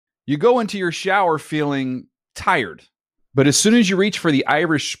You go into your shower feeling tired, but as soon as you reach for the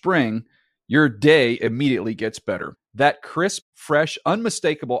Irish Spring, your day immediately gets better. That crisp, fresh,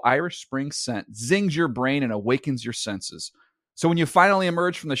 unmistakable Irish Spring scent zings your brain and awakens your senses. So when you finally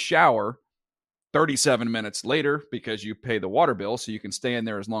emerge from the shower 37 minutes later, because you pay the water bill so you can stay in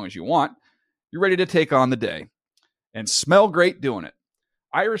there as long as you want, you're ready to take on the day and smell great doing it.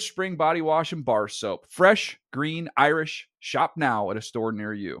 Irish Spring Body Wash and Bar Soap. Fresh, green, Irish. Shop now at a store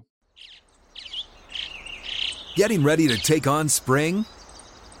near you. Getting ready to take on spring?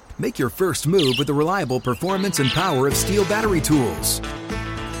 Make your first move with the reliable performance and power of Steel battery tools.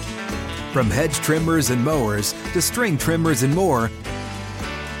 From hedge trimmers and mowers to string trimmers and more,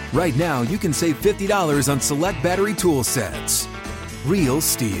 right now you can save $50 on select battery tool sets. Real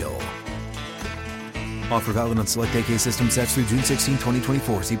Steel. Offer valid on select AK system sets through June 16,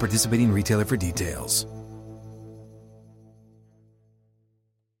 2024. See participating retailer for details.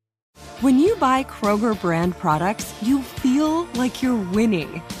 When you buy Kroger brand products, you feel like you're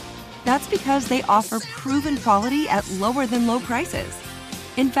winning. That's because they offer proven quality at lower than low prices.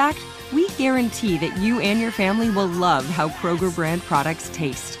 In fact, we guarantee that you and your family will love how Kroger brand products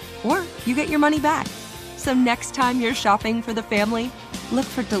taste, or you get your money back. So next time you're shopping for the family, look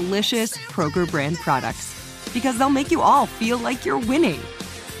for delicious Kroger brand products, because they'll make you all feel like you're winning.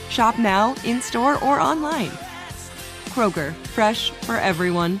 Shop now, in-store, or online. Kroger, fresh for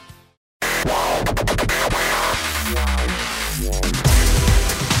everyone.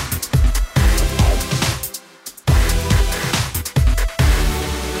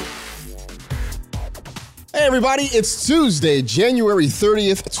 Hey everybody, it's Tuesday, January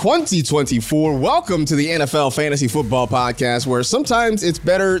 30th, 2024. Welcome to the NFL Fantasy Football Podcast, where sometimes it's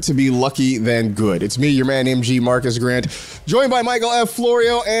better to be lucky than good. It's me, your man, MG Marcus Grant, joined by Michael F.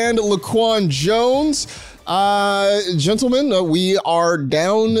 Florio and Laquan Jones. Gentlemen, we are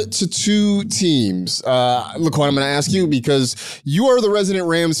down to two teams. Laquan, I'm going to ask you because you are the resident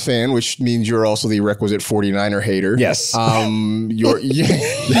Rams fan, which means you're also the requisite 49er hater. Yes.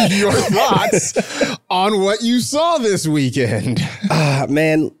 Your thoughts on what you saw this weekend?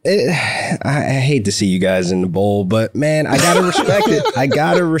 Man, I hate to see you guys in the bowl, but man, I got to respect it. I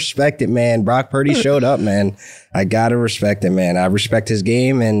got to respect it, man. Brock Purdy showed up, man. I got to respect it, man. I respect his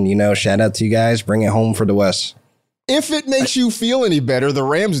game, and, you know, shout out to you guys. Bring it home for the West. If it makes you feel any better, the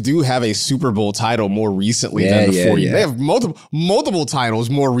Rams do have a Super Bowl title more recently than the 49ers. Yeah. They have multiple titles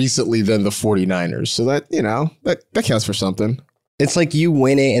more recently than the 49ers. So that, you know, that counts for something. It's like you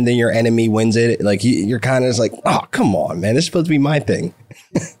win it and then your enemy wins it. Like you're kind of just like, oh, come on, man. This is supposed to be my thing.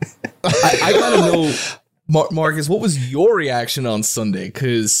 I got to know, Marcus, what was your reaction on Sunday?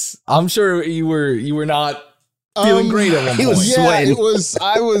 Because I'm sure you were not feeling great at one point. He was sweating.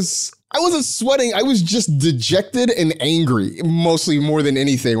 I wasn't sweating. I was just dejected and angry, mostly more than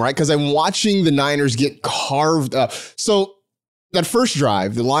anything, right? Because I'm watching the Niners get carved up. So that first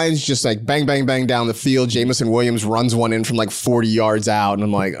drive, the Lions just like bang, bang, bang down the field. Jamison Williams runs one in from like 40 yards out. And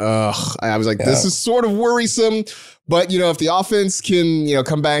I'm like, ugh. I was like, this is sort of worrisome. But, you know, if the offense can, you know,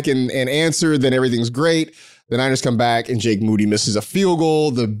 come back and answer, then everything's great. The Niners come back and Jake Moody misses a field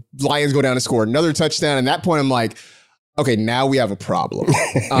goal. The Lions go down and score another touchdown. And at that point, I'm like, okay, now we have a problem.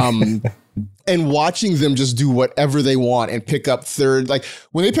 And watching them just do whatever they want and pick up third, like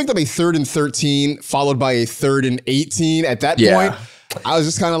when they picked up a 3rd and 13 followed by a 3rd and 18 at that point, I was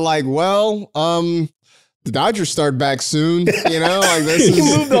just kind of like, well, the Dodgers start back soon, you know, like this is. He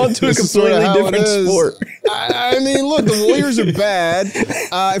moved on to a completely different sport. I mean, look, the Warriors are bad.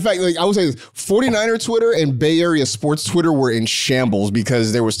 In fact, like I would say this, 49er Twitter and Bay Area sports Twitter were in shambles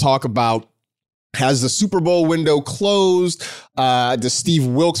because there was talk about, has the Super Bowl window closed? Does Steve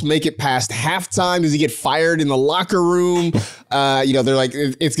Wilkes make it past halftime? Does he get fired in the locker room? You know, they're like,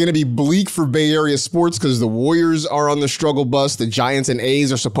 it's going to be bleak for Bay Area sports because the Warriors are on the struggle bus. The Giants and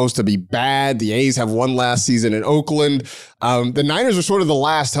A's are supposed to be bad. The A's have won last season in Oakland. The Niners are sort of the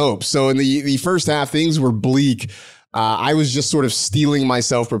last hope. So in the first half, things were bleak. I was just sort of steeling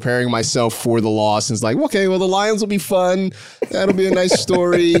myself, preparing myself for the loss. And it's like, okay, well, the Lions will be fun. That'll be a nice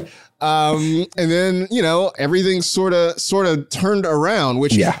story. And then, you know, everything sort of turned around,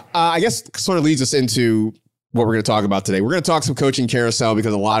 which I guess sort of leads us into what we're going to talk about today. We're going to talk some coaching carousel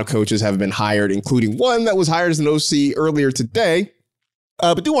because a lot of coaches have been hired, including one that was hired as an OC earlier today.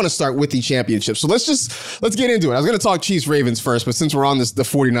 But do want to start with the championship. So let's get into it. I was going to talk Chiefs Ravens first, but since we're on the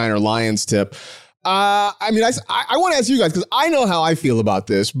 49er Lions tip, I mean, I want to ask you guys, because I know how I feel about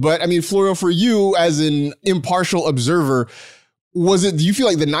this, but I mean, Florio, for you as an impartial observer, do you feel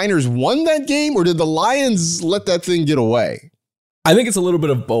like the Niners won that game or did the Lions let that thing get away? I think it's a little bit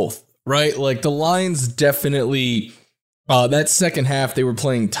of both, right? Like the Lions definitely That second half, they were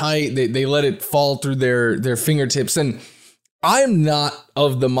playing tight. They let it fall through their fingertips. And I'm not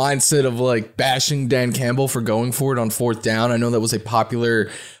of the mindset of like bashing Dan Campbell for going for it on fourth down. I know that was a popular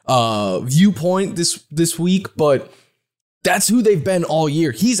viewpoint this week, but that's who they've been all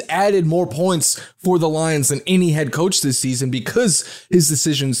year. He's added more points for the Lions than any head coach this season because his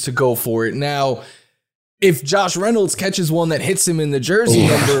decisions to go for it. Now, if Josh Reynolds catches one that hits him in the jersey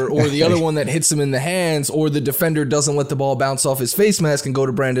number, or the other one that hits him in the hands, or the defender doesn't let the ball bounce off his face mask and go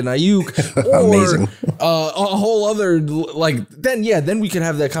to Brandon Ayuk, or a whole other, like, then we could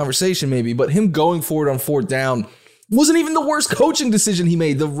have that conversation maybe. But him going for it on fourth down wasn't even the worst coaching decision he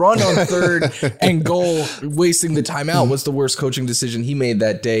made. The run on third and goal, wasting the timeout, was the worst coaching decision he made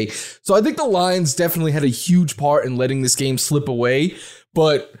that day. So I think the Lions definitely had a huge part in letting this game slip away.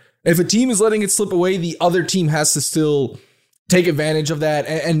 But if a team is letting it slip away, the other team has to still take advantage of that.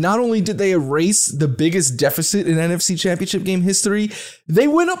 And not only did they erase the biggest deficit in NFC Championship game history, they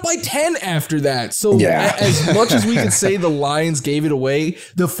went up by 10 after that. So as much as we could say the Lions gave it away,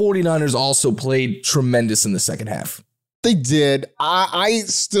 the 49ers also played tremendous in the second half. They did. I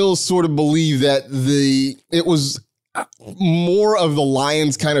still sort of believe that it was more of the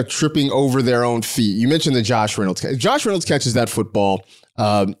Lions kind of tripping over their own feet. You mentioned the Josh Reynolds. If Josh Reynolds catches that football,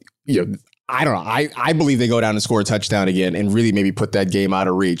 I don't know. I believe they go down and score a touchdown again and really maybe put that game out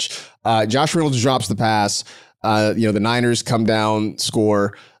of reach. Josh Reynolds drops the pass. The Niners come down,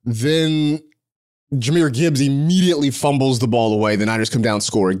 score. Then Jahmyr Gibbs immediately fumbles the ball away. The Niners come down,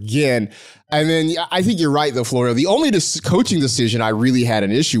 score again. And then I think you're right, though, Florio. The only coaching decision I really had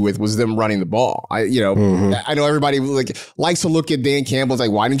an issue with was them running the ball. I know everybody likes to look at Dan Campbell. It's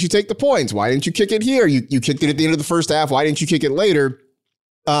like, why didn't you take the points? Why didn't you kick it here? You kicked it at the end of the first half. Why didn't you kick it later?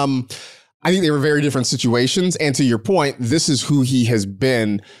 I think they were very different situations. And to your point, this is who he has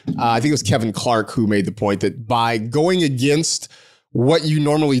been. I think it was Kevin Clark who made the point that by going against what you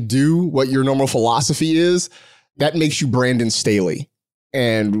normally do, what your normal philosophy is, that makes you Brandon Staley.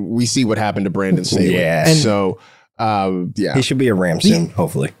 And we see what happened to Brandon Staley. Yeah. So, he should be a Ram soon,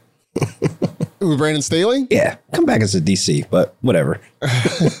 hopefully. With Brandon Staley? Yeah. Come back as a DC, but whatever.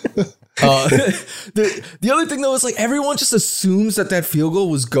 The other thing, though, is like everyone just assumes that field goal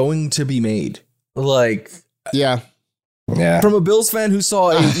was going to be made. Like, yeah. From a Bills fan who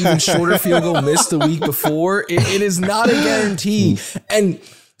saw an even shorter field goal missed the week before, it is not a guarantee. And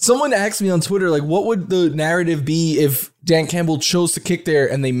someone asked me on Twitter, like, what would the narrative be if Dan Campbell chose to kick there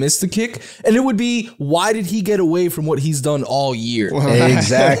and they missed the kick? And it would be, why did he get away from what he's done all year?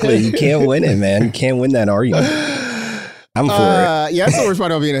 Exactly. You can't win it, man. You can't win that argument. I'm for it. Yeah, that's the worst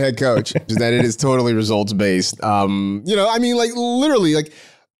part about being a head coach, is that it is totally results based. Literally,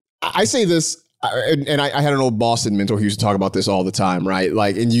 I say this, and I had an old Boston mentor who used to talk about this all the time, right?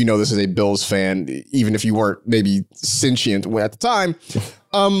 Like, and this as a Bills fan, even if you weren't maybe sentient at the time.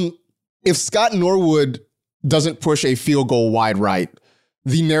 If Scott Norwood doesn't push a field goal wide right,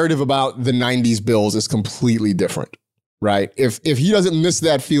 the narrative about the 90s Bills is completely different, right? If he doesn't miss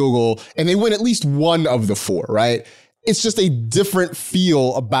that field goal and they win at least one of the four, right? It's just a different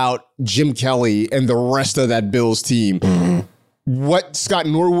feel about Jim Kelly and the rest of that Bills team. Mm-hmm. What Scott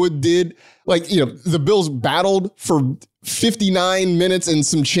Norwood did, the Bills battled for 59 minutes and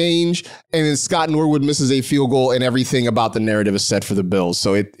some change, and then Scott Norwood misses a field goal and everything about the narrative is set for the Bills.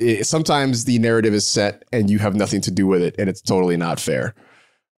 So it sometimes the narrative is set and you have nothing to do with it, and it's totally not fair.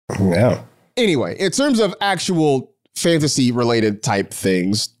 Yeah. Anyway, in terms of actual fantasy related type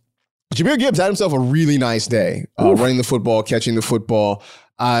things, Jahmyr Gibbs had himself a really nice day, running the football, catching the football.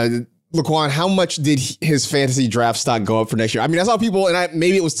 Laquan, how much did his fantasy draft stock go up for next year? I mean, I saw people, and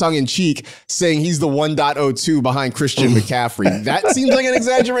maybe it was tongue in cheek, saying he's the 1.02 behind Christian McCaffrey. That seems like an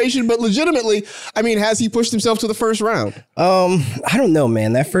exaggeration, but legitimately, I mean, has he pushed himself to the first round? I don't know,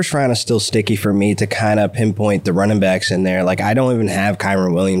 man. That first round is still sticky for me to kind of pinpoint the running backs in there. Like, I don't even have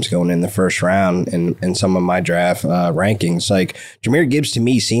Kyron Williams going in the first round in some of my draft rankings. Like, Jahmyr Gibbs to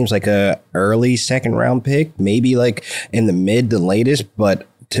me seems like a early second round pick, maybe like in the mid to latest, but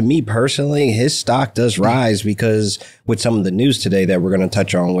to me personally, his stock does rise because with some of the news today that we're going to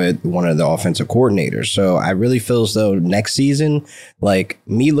touch on with one of the offensive coordinators. So I really feel as though next season, like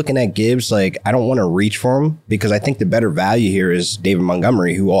me looking at Gibbs, like I don't want to reach for him because I think the better value here is David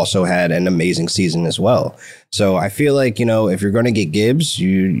Montgomery, who also had an amazing season as well. So I feel like, if you're going to get Gibbs,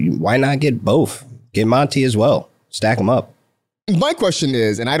 you why not get both? Get Monty as well. Stack them up. My question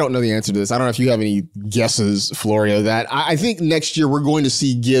is, and I don't know the answer to this, I don't know if you have any guesses, Florio, that I think next year we're going to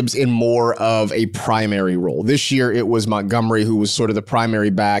see Gibbs in more of a primary role. This year it was Montgomery who was sort of the primary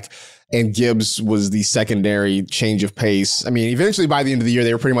back, and Gibbs was the secondary change of pace. I mean, eventually by the end of the year,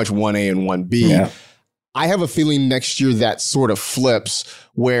 they were pretty much 1A and 1B. Yeah. I have a feeling next year that sort of flips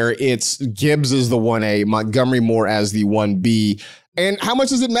where it's Gibbs as the 1A, Montgomery more as the 1B. And how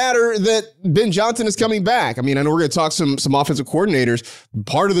much does it matter that Ben Johnson is coming back? I mean, I know we're going to talk some offensive coordinators.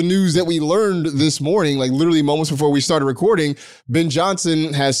 Part of the news that we learned this morning, like literally moments before we started recording, Ben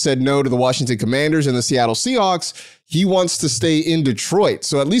Johnson has said no to the Washington Commanders and the Seattle Seahawks. He wants to stay in Detroit.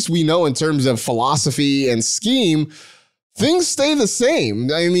 So at least we know in terms of philosophy and scheme, things stay the same.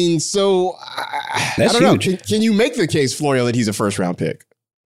 I mean, so I don't know. Can you make the case, Florio, that he's a first-round pick?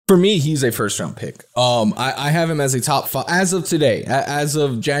 For me, he's a first-round pick. I have him as a top 5 as of today. As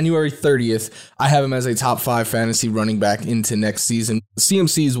of January 30th, I have him as a top 5 fantasy running back into next season.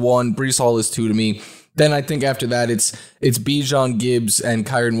 CMC is 1, Breece Hall is 2 to me. Then I think after that, it's Bijan, Gibbs, and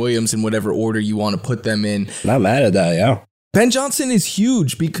Kyren Williams in whatever order you want to put them in. Not mad at that, yeah. Ben Johnson is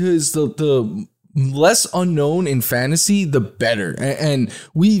huge because the less unknown in fantasy, the better. And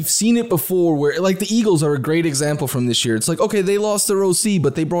we've seen it before where, like, the Eagles are a great example from this year. It's like, okay, they lost their OC,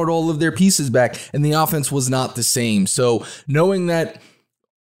 but they brought all of their pieces back and the offense was not the same. So knowing that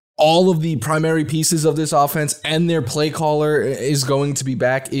all of the primary pieces of this offense and their play caller is going to be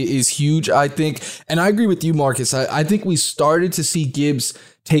back is huge, I think. And I agree with you, Marcus. I think we started to see Gibbs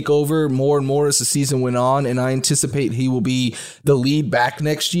take over more and more as the season went on, and I anticipate he will be the lead back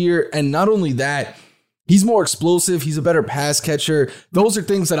next year. And not only that, he's more explosive. He's a better pass catcher. Those are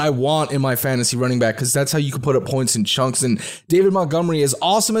things that I want in my fantasy running back because that's how you can put up points in chunks. And David Montgomery, as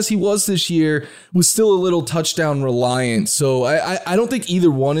awesome as he was this year, was still a little touchdown reliant. So I don't think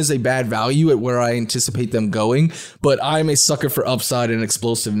either one is a bad value at where I anticipate them going, but I'm a sucker for upside and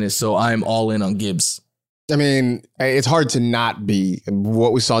explosiveness, so I'm all in on Gibbs. I mean, it's hard to not be.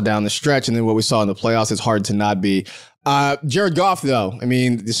 What we saw down the stretch and then what we saw in the playoffs, it's hard to not be. Jared Goff, though, I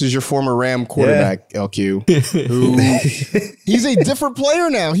mean, this is your former Ram quarterback, LQ, who he's a different player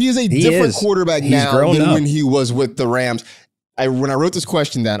now. He is a different quarterback now than when he was with the Rams. When I wrote this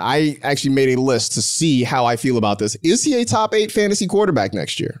question down, I actually made a list to see how I feel about this. Is he a top 8 fantasy quarterback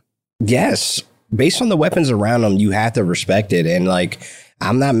next year? Yes. Based on the weapons around him, you have to respect it. And like,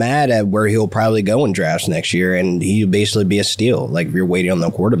 I'm not mad at where he'll probably go in drafts next year, and he'll basically be a steal. Like, if you're waiting on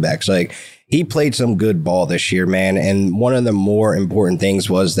the quarterbacks, like, he played some good ball this year, man. And one of the more important things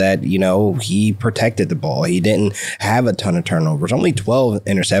was that, you know, he protected the ball. He didn't have a ton of turnovers, only 12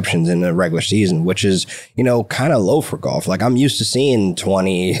 interceptions in the regular season, which is, you know, kind of low for Goff. Like, I'm used to seeing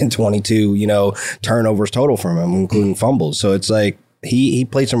 20 and 22, you know, turnovers total from him, including fumbles. So it's like, he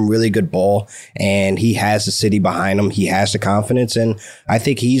played some really good ball, and he has the city behind him. He has the confidence, and I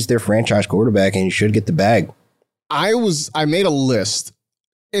think he's their franchise quarterback, and he should get the bag. I made a list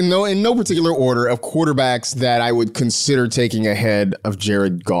in no particular order of quarterbacks that I would consider taking ahead of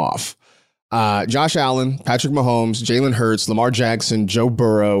Jared Goff. Josh Allen, Patrick Mahomes, Jalen Hurts, Lamar Jackson, Joe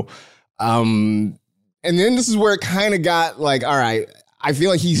Burrow. And then this is where it kind of got like, all right, I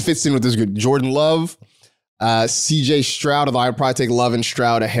feel like he fits in with this good Jordan Love. CJ Stroud, although I'd probably take Love and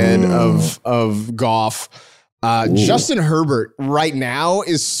Stroud ahead of Goff. Justin Herbert right now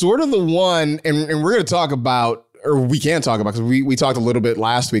is sort of the one, and we're going to talk about, or we can talk about, because we talked a little bit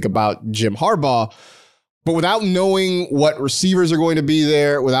last week about Jim Harbaugh, but without knowing what receivers are going to be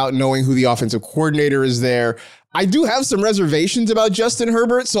there, without knowing who the offensive coordinator is there, I do have some reservations about Justin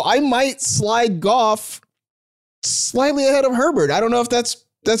Herbert, so I might slide Goff slightly ahead of Herbert. I don't know if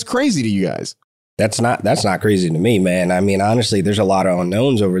that's crazy to you guys. That's not crazy to me, man. I mean, honestly, there's a lot of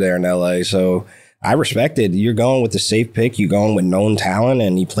unknowns over there in LA. So I respect it. You're going with the safe pick. You're going with known talent,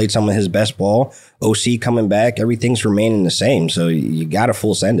 and he played some of his best ball. OC coming back. Everything's remaining the same. So you got to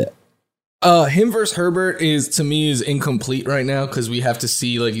full send it. Him versus Herbert is incomplete right now because we have to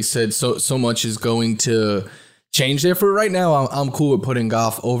see, like you said, so much is going to change there. For right now, I'm cool with putting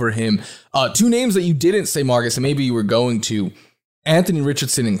Goff over him. 2 names that you didn't say, Marcus, and maybe you were going to. Anthony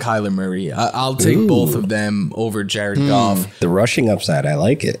Richardson and Kyler Murray. I'll take both of them over Jared Goff. The rushing upside, I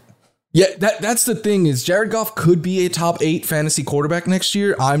like it. Yeah, that's the thing is Jared Goff could be a top 8 fantasy quarterback next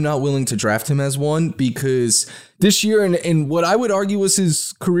year. I'm not willing to draft him as one because this year, and what I would argue was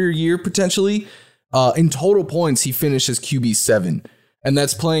his career year potentially, in total points, he finished as QB 7. And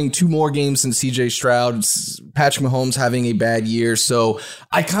that's playing 2 more games than CJ Stroud. Patrick Mahomes having a bad year. So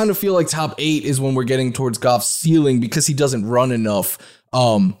I kind of feel like top 8 is when we're getting towards Goff's ceiling because he doesn't run enough.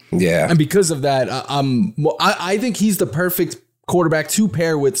 Yeah. And because of that, I think he's the perfect quarterback to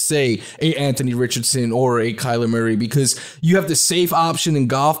pair with, say, a Anthony Richardson or a Kyler Murray, because you have the safe option in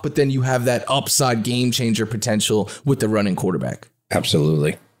Goff, but then you have that upside game changer potential with the running quarterback.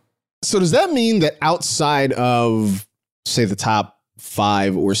 Absolutely. So does that mean that outside of, say, the top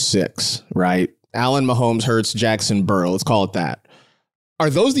 5 or 6, right? Allen, Mahomes, Hurts, Jackson, Burrow, let's call it that. Are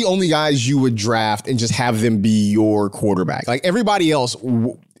those the only guys you would draft and just have them be your quarterback? Like everybody else,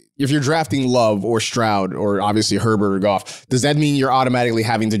 if you're drafting Love or Stroud or obviously Herbert or Goff, does that mean you're automatically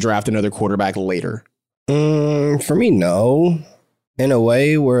having to draft another quarterback later? For me, no. In a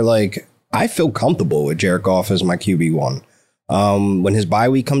way where like I feel comfortable with Jared Goff as my QB1. When his bye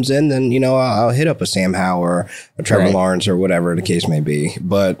week comes in, then, I'll hit up a Sam Howell or a Trevor Lawrence or whatever the case may be.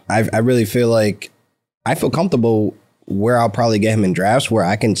 But I really feel like I feel comfortable where I'll probably get him in drafts where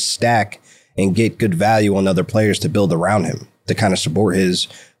I can stack and get good value on other players to build around him to kind of support his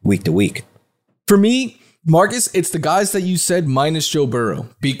week to week. For me, Marcus, it's the guys that you said minus Joe Burrow,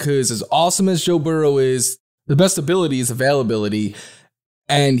 because as awesome as Joe Burrow is, the best ability is availability.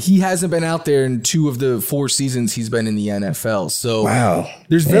 And he hasn't been out there in 2 of the 4 seasons he's been in the NFL. So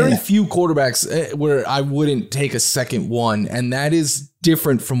there's very few quarterbacks where I wouldn't take a second one. And that is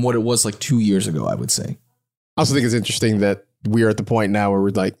different from what it was like 2 years ago, I would say. I also think it's interesting that we're at the point now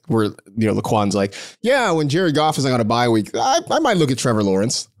where Laquan's like, yeah, when Jared Goff is on a bye week, I might look at Trevor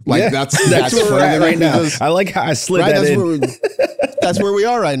Lawrence. Like that's where we're at right now. I like how I slid that in. That's where we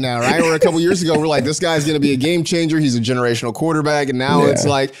are right now, right? Where a couple years ago, we're like, this guy's going to be a game changer. He's a generational quarterback. And now it's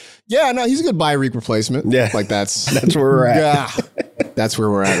like, he's a good bye week replacement. Yeah. Like that's where we're at. Yeah. That's where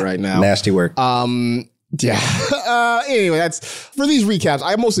we're at right now. Nasty work. Anyway, that's for these recaps.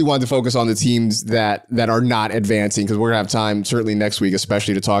 I mostly wanted to focus on the teams that are not advancing, because we're gonna have time certainly next week,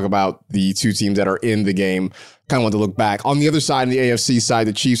 especially to talk about the 2 teams that are in the game. Kind of want to look back on the other side, on the AFC side.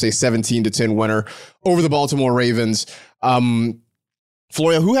 The Chiefs, a 17-10 winner over the Baltimore Ravens.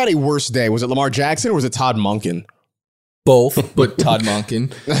 Florio, who had a worse day? Was it Lamar Jackson or was it Todd Monken? Both, but Todd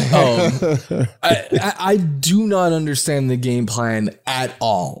Monken. I do not understand the game plan at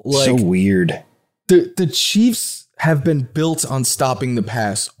all. Like, so weird. The Chiefs have been built on stopping the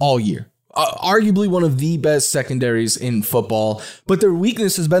pass all year. Arguably one of the best secondaries in football, but their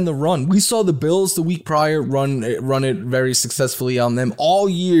weakness has been the run. We saw the Bills the week prior run it very successfully on them all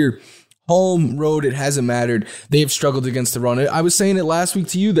year. Home, road, it hasn't mattered. They have struggled against the run. I was saying it last week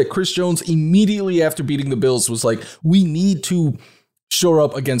to you that Chris Jones immediately after beating the Bills was like, we need to shore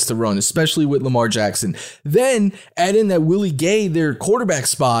up against the run, especially with Lamar Jackson. Then add in that Willie Gay, their quarterback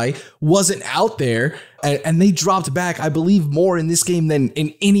spy, wasn't out there, and they dropped back, I believe, more in this game than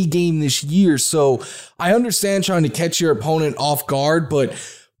in any game this year. So I understand trying to catch your opponent off guard, but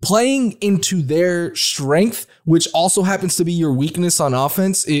playing into their strength, which also happens to be your weakness on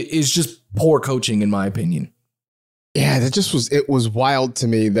offense, is just poor coaching, in my opinion. Yeah, it was wild to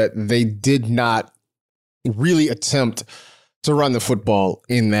me that they did not really attempt to run the football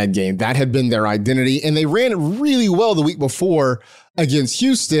in that game. That had been their identity, and they ran it really well the week before against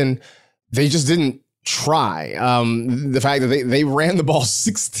Houston. They just didn't try. The fact that they ran the ball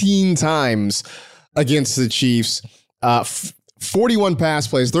 16 times against the Chiefs, 41 pass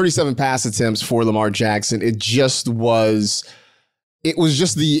plays, 37 pass attempts for Lamar Jackson. It was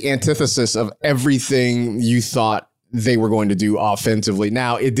just the antithesis of everything you thought they were going to do offensively.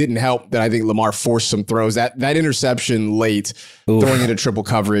 Now, it didn't help that I think Lamar forced some throws. That interception late, throwing into triple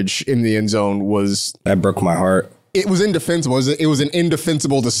coverage in the end zone that broke my heart. It was indefensible. It was an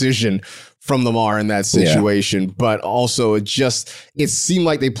indefensible decision from Lamar in that situation, but also it seemed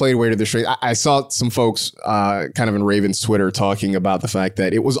like they played way to their strength. I saw some folks kind of in Ravens Twitter talking about the fact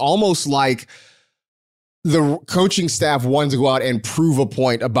that it was almost like the coaching staff wanted to go out and prove a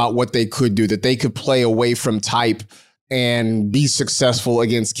point about what they could do, that they could play away from type and be successful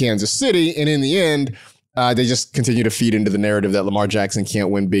against Kansas City. And in the end, they just continue to feed into the narrative that Lamar Jackson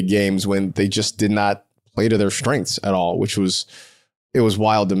can't win big games when they just did not play to their strengths at all, it was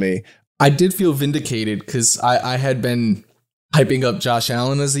wild to me. I did feel vindicated because I had been hyping up Josh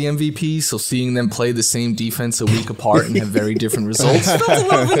Allen as the MVP, so seeing them play the same defense a week apart and have very different results felt a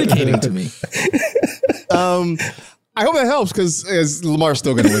little vindicating to me. I hope that helps because Lamar's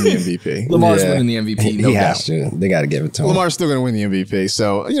still going to win the MVP. Lamar's winning the MVP. He has to. They got to give it to him. Lamar's still going to win the MVP.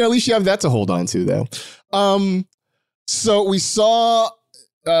 So, at least you have that to hold on to, though. So we saw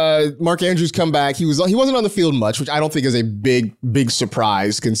Mark Andrews come back. He wasn't on the field much, which I don't think is a big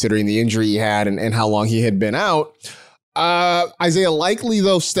surprise considering the injury he had and how long he had been out. Isaiah Likely,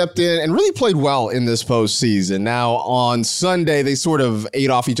 though, stepped in and really played well in this postseason. Now, on Sunday, they sort of ate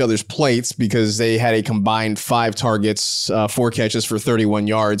off each other's plates because they had a combined 5 targets, 4 catches for 31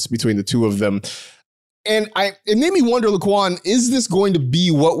 yards between the two of them. And it made me wonder, Laquan, is this going to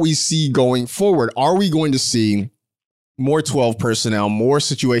be what we see going forward? Are we going to see more 12 personnel, more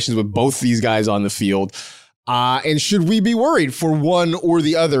situations with both these guys on the field? And should we be worried for one or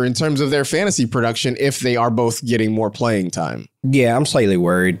the other in terms of their fantasy production if they are both getting more playing time? Yeah, I'm slightly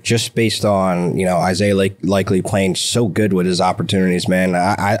worried just based on, Isaiah likely playing so good with his opportunities, man.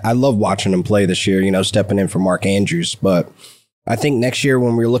 I love watching him play this year, stepping in for Mark Andrews. But I think next year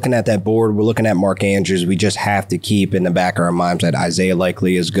when we're looking at that board, we're looking at Mark Andrews. We just have to keep in the back of our minds that Isaiah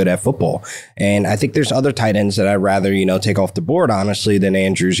likely is good at football. And I think there's other tight ends that I'd rather, take off the board, honestly, than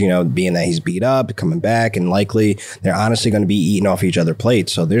Andrews, being that he's beat up, coming back, and likely they're honestly going to be eating off each other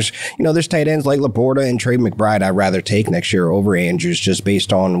plates. So there's tight ends like Laporta and Trey McBride I'd rather take next year over Andrews just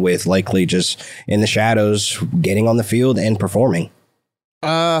based on with likely just in the shadows, getting on the field and performing.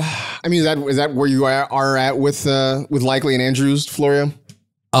 Is that where you are at with Likely and Andrews, Florio?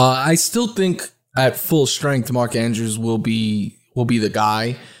 I still think at full strength, Mark Andrews will be the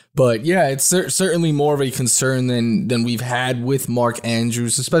guy. But yeah, it's certainly more of a concern than we've had with Mark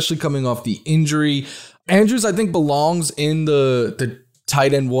Andrews, especially coming off the injury. Andrews, I think, belongs in the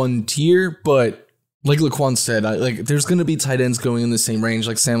tight end 1 tier, but like Laquan said, there's going to be tight ends going in the same range,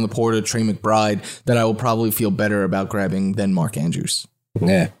 like Sam Laporta, Trey McBride, that I will probably feel better about grabbing than Mark Andrews.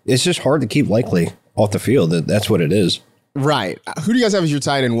 Yeah, it's just hard to keep Likely off the field. That's what it is. Right. Who do you guys have as your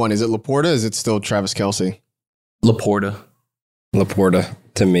tight end 1? Is it Laporta? Is it still Travis Kelce? Laporta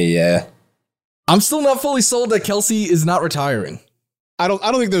To me, yeah. I'm still not fully sold that Kelce is not retiring. I don't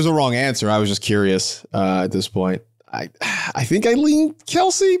think there's a wrong answer. I was just curious at this point. I think I lean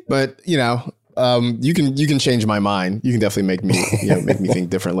Kelce, but you can change my mind. You can definitely make me think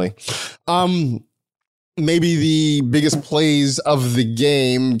differently. Maybe the biggest plays of the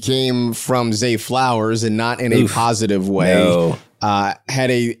game came from Zay Flowers, and not in a positive way. No. Had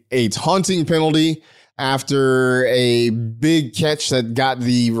a taunting penalty after a big catch that got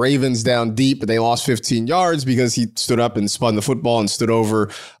the Ravens down deep, but they lost 15 yards because he stood up and spun the football and stood over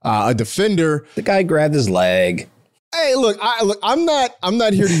a defender. The guy grabbed his leg. Hey, look, I'm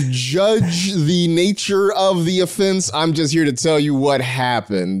not here to judge the nature of the offense. I'm just here to tell you what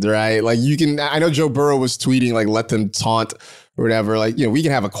happened, right? I know Joe Burrow was tweeting, let them taunt or whatever. We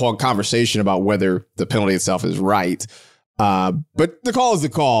can have a conversation about whether the penalty itself is right. But the call is the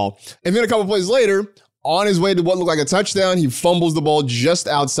call. And then a couple plays later, on his way to what looked like a touchdown, he fumbles the ball just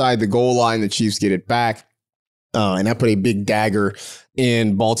outside the goal line. The Chiefs get it back. And that put a big dagger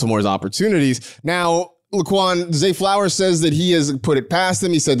in Baltimore's opportunities. Now, Laquan, Zay Flowers says that he has put it past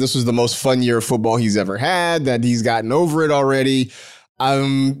him. He said this was the most fun year of football he's ever had, that he's gotten over it already.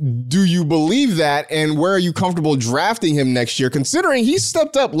 Do you believe that? And where are you comfortable drafting him next year, considering he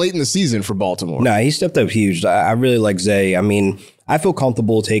stepped up late in the season for Baltimore? No, he stepped up huge. I really like Zay. I feel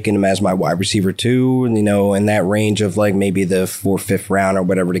comfortable taking him as my wide receiver 2, in that range of maybe the 4th, 5th round or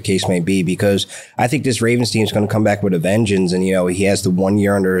whatever the case may be, because I think this Ravens team is going to come back with a vengeance. And, he has the 1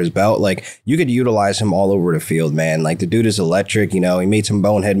 year under his belt. You could utilize him all over the field, man. The dude is electric. He made some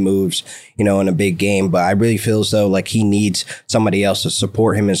bonehead moves, in a big game. But I really feel as though he needs somebody else to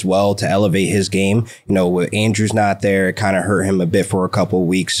support him as well to elevate his game. With Andrews not there, it kind of hurt him a bit for a couple of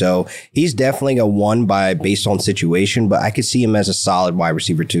weeks. So he's definitely a 1 based on situation, but I could see him as a solid wide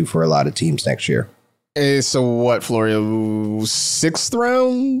receiver 2 for a lot of teams next year. So what, Florio? 6th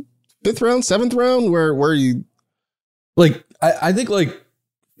round, 5th round, 7th round? Where are you? I think 5th,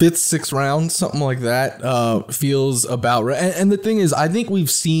 6th round, something like that feels about right. And the thing is, I think we've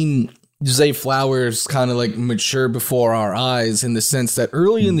seen Zay Flowers kind of mature before our eyes, in the sense that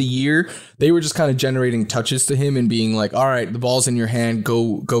early in the year, they were just kind of generating touches to him and being all right, the ball's in your hand,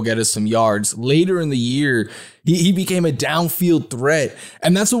 go get us some yards. Later in the year, he became a downfield threat.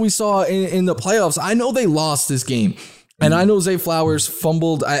 And that's what we saw in the playoffs. I know they lost this game, and I know Zay Flowers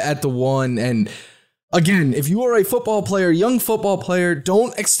fumbled at the 1. And again, if you are a football player, young football player,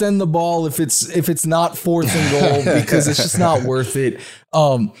 don't extend the ball if it's not 4th and goal, because it's just not worth it.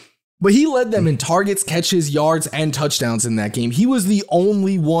 But he led them in targets, catches, yards, and touchdowns in that game. He was the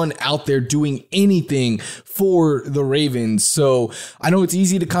only one out there doing anything for the Ravens. So I know it's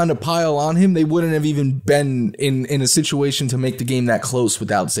easy to kind of pile on him. They wouldn't have even been in a situation to make the game that close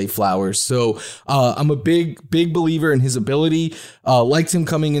without Zay Flowers. So I'm a big believer in his ability. Liked him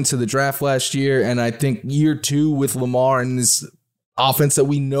coming into the draft last year. And I think year 2 with Lamar and this offense that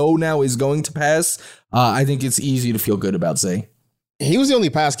we know now is going to pass, I think it's easy to feel good about Zay. He was the only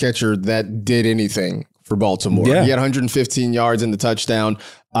pass catcher that did anything for Baltimore. Yeah. He had 115 yards in the touchdown.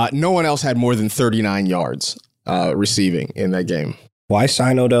 No one else had more than 39 yards receiving in that game. Why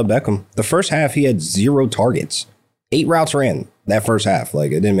sign Odell Beckham? The first half, he had 0 targets. 8 routes ran that first half. It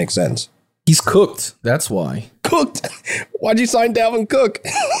didn't make sense. He's cooked. That's why. Cooked? Why'd you sign Dalvin Cook?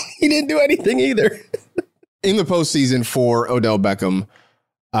 He didn't do anything either. In the postseason for Odell Beckham,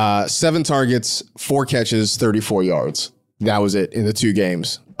 7 targets, 4 catches, 34 yards. That was it in the 2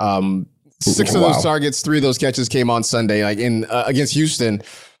 games. 6 of those targets, 3 of those catches came on Sunday. Like against Houston.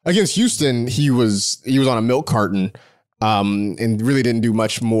 Against Houston, he was on a milk carton and really didn't do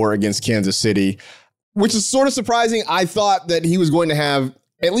much more against Kansas City, which is sort of surprising. I thought that he was going to have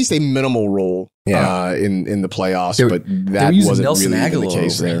at least a minimal role in the playoffs, but that wasn't Nelson really Aguilar the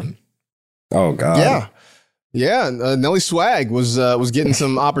case there. Oh God. Yeah. Nelly Swag was getting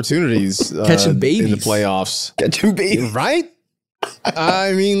some opportunities catching babies in the playoffs. Catching babies, right?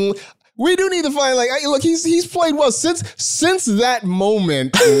 I mean, we do need to find look. He's played well since that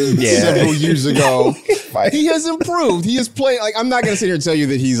moment several years ago. He has improved. He has played. I'm not going to sit here and tell you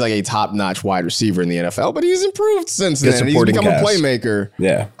that he's like a top-notch wide receiver in the NFL, but he's improved since then. He's become a playmaker.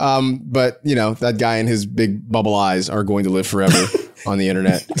 Yeah. But that guy and his big bubble eyes are going to live forever on the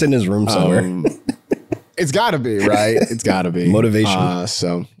internet. It's in his room somewhere. It's got to be, right? It's got to be motivation.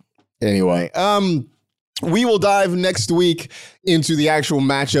 So anyway, we will dive next week into the actual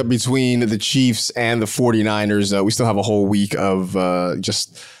matchup between the Chiefs and the 49ers. We still have a whole week of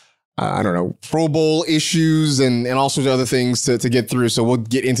Pro Bowl issues and all sorts of other things to get through. So we'll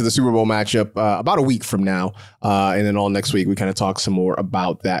get into the Super Bowl matchup about a week from now. And then all next week, we kind of talk some more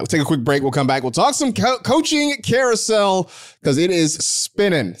about that. We'll take a quick break. We'll come back. We'll talk some coaching carousel because it is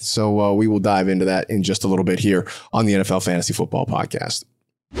spinning. So we will dive into that in just a little bit here on the NFL Fantasy Football Podcast.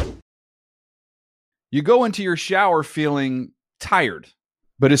 You go into your shower feeling tired,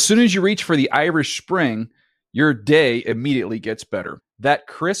 but as soon as you reach for the Irish Spring, your day immediately gets better. That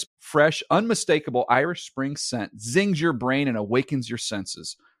crisp, fresh, unmistakable Irish Spring scent zings your brain and awakens your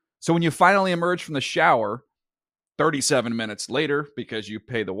senses. So when you finally emerge from the shower, 37 minutes later, because you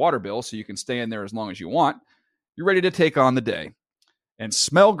pay the water bill so you can stay in there as long as you want, you're ready to take on the day and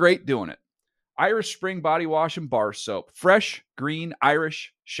smell great doing it. Irish Spring Body Wash and Bar Soap. Fresh, green,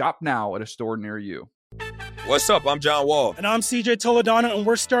 Irish. Shop now at a store near you. What's up? I'm John Wall. And I'm CJ Toledano, and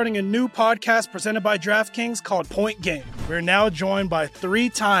we're starting a new podcast presented by DraftKings called Point Game. We're now joined by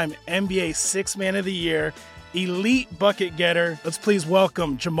 3-time NBA Sixth Man of the Year, elite bucket getter. Let's please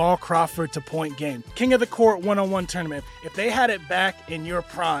welcome Jamal Crawford to Point Game. King of the Court one-on-one tournament. If they had it back in your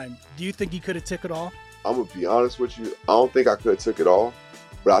prime, do you think you could have took it all? I'm going to be honest with you. I don't think I could have took it all,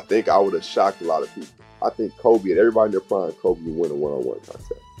 but I think I would have shocked a lot of people. I think Kobe and everybody in their prime, Kobe would win a one-on-one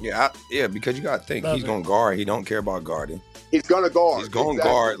contest. Yeah, because you got to think, he's going to guard. He don't care about guarding. He's going to guard. He's going to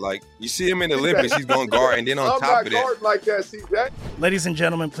guard. Like, you see him in the Olympics, he's going to guard. And then on top of that. I'm not guarding like that, CJ. Ladies and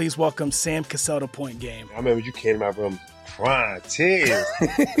gentlemen, please welcome Sam Cassell to Point Game. I remember you came out from crying, tears,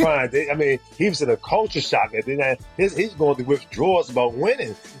 crying. I mean, he was in a culture shock. And then he's going through withdrawals about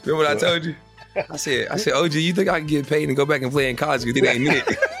winning. Remember what I told you? I said, OG, you think I can get paid and go back and play in college because it ain't it?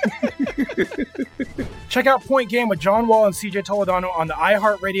 Check out Point Game with John Wall and CJ Toledano on the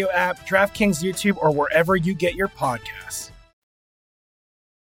iHeartRadio app, DraftKings YouTube, or wherever you get your podcasts.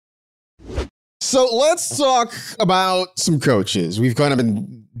 So let's talk about some coaches. We've kind of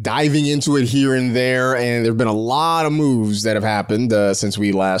been diving into it here and there, and there have been a lot of moves that have happened since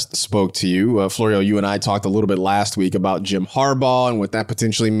we last spoke to you. Florio, you and I talked a little bit last week about Jim Harbaugh and what that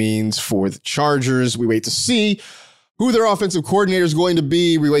potentially means for the Chargers. We wait to see who their offensive coordinator is going to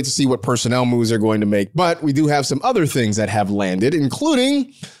be. We wait to see what personnel moves they're going to make. But we do have some other things that have landed,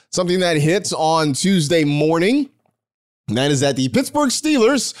 including something that hits on Tuesday morning. And that is that the Pittsburgh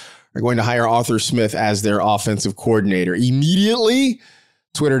Steelers are going to hire Arthur Smith as their offensive coordinator. Immediately,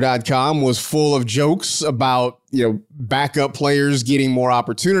 Twitter.com was full of jokes about, backup players getting more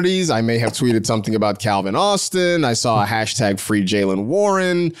opportunities. I may have tweeted something about Calvin Austin. I saw a hashtag free Jalen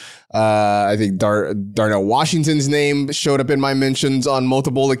Warren. I think Darnell Washington's name showed up in my mentions on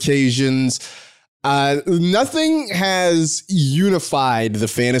multiple occasions. Nothing has unified the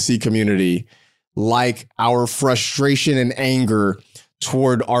fantasy community like our frustration and anger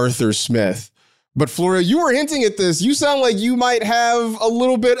toward Arthur Smith. But Florio, you were hinting at this. You sound like you might have a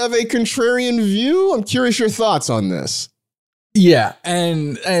little bit of a contrarian view. I'm curious your thoughts on this. Yeah,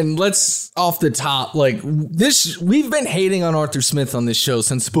 and let's off the top, we've been hating on Arthur Smith on this show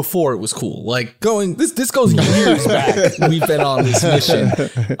since before it was cool. This goes years back. We've been on this mission.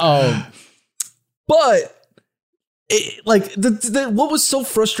 But what was so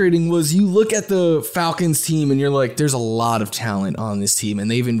frustrating was you look at the Falcons team and you're like, there's a lot of talent on this team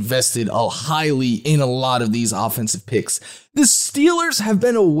and they've invested highly in a lot of these offensive picks. The Steelers have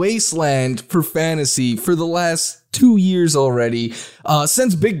been a wasteland for fantasy for the last 2 years already,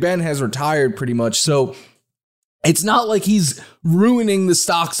 since Big Ben has retired pretty much. So it's not like he's ruining the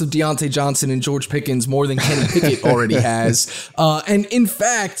stocks of Deontay Johnson and George Pickens more than Kenny Pickett already has. And in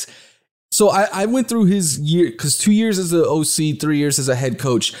fact, So I went through his year, because 2 years as an OC, 3 years as a head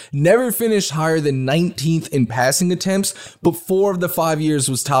coach, never finished higher than 19th in passing attempts, but 4 of the 5 years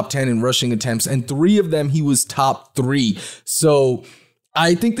was top 10 in rushing attempts, and 3 of them he was top 3. So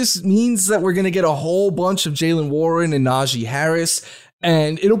I think this means that we're going to get a whole bunch of Jaylen Warren and Najee Harris.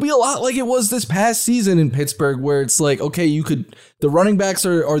 And it'll be a lot like it was this past season in Pittsburgh, where it's like, okay, the running backs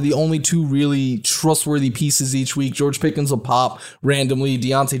are the only 2 really trustworthy pieces each week. George Pickens will pop randomly.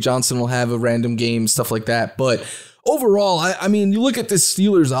 Deontay Johnson will have a random game, stuff like that. But overall, I mean, you look at this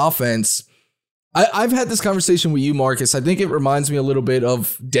Steelers offense. I've had this conversation with you, Marcus. I think it reminds me a little bit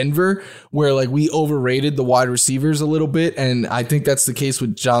of Denver, where like we overrated the wide receivers a little bit. And I think that's the case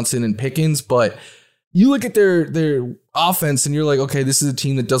with Johnson and Pickens. But you look at their offense and you're like, okay, this is a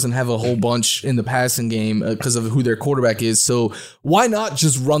team that doesn't have a whole bunch in the passing game because of who their quarterback is. So why not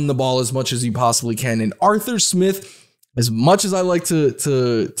just run the ball as much as you possibly can? And Arthur Smith, as much as I like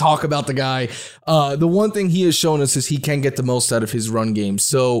to talk about the guy, the one thing he has shown us is he can get the most out of his run game.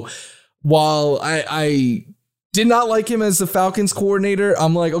 So while I did not like him as the Falcons coordinator,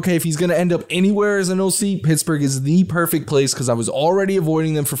 I'm like, okay, if he's going to end up anywhere as an OC, Pittsburgh is the perfect place because I was already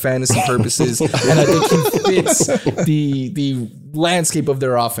avoiding them for fantasy purposes. And I think he fits the landscape of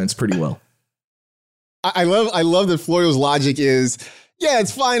their offense pretty well. I love that Florio's logic is, yeah,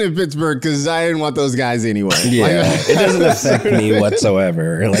 it's fine in Pittsburgh because I didn't want those guys anyway. Yeah, it doesn't affect me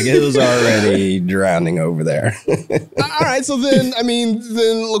whatsoever. Like, it was already drowning over there. All right, so then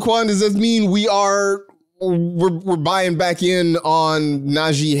Laquan, does that mean we're buying back in on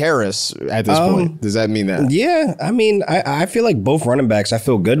Najee Harris at this point? Does that mean that? Yeah, I mean, I feel like both running backs I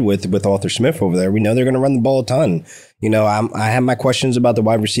feel good with Arthur Smith over there. We know they're going to run the ball a ton. You know, I have my questions about the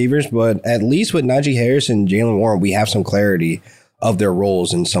wide receivers, but at least with Najee Harris and Jaylen Warren, we have some clarity of their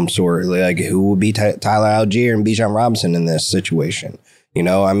roles in some sort. Like, who will be Tyler Algier and Bijan Robinson in this situation? You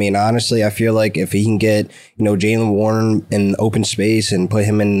know, I mean, honestly, I feel like if he can get, Jaylen Warren in open space and put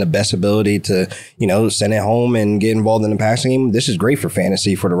him in the best ability to, send it home and get involved in the passing game, this is great for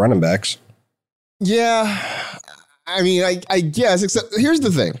fantasy for the running backs. Yeah. I mean, I guess, except here's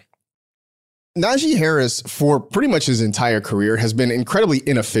the thing. Najee Harris, for pretty much his entire career, has been incredibly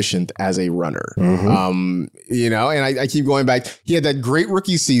inefficient as a runner. Mm-hmm. And I keep going back. He had that great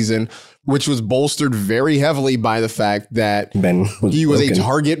rookie season, which was bolstered very heavily by the fact that he was a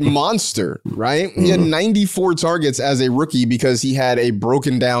target monster, right? Mm-hmm. He had 94 targets as a rookie because he had a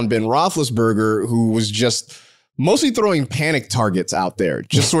broken down Ben Roethlisberger who was just mostly throwing panic targets out there,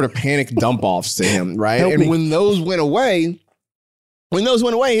 just sort of panic dump offs to him, right? When those went away,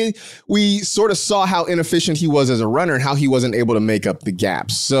 we sort of saw how inefficient he was as a runner and how he wasn't able to make up the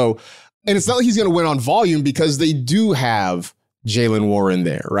gaps. So, and it's not like he's going to win on volume because they do have Jaylen Warren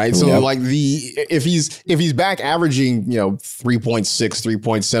there, right? So like if he's back averaging, 3.6,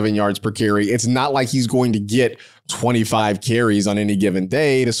 3.7 yards per carry, it's not like he's going to get 25 carries on any given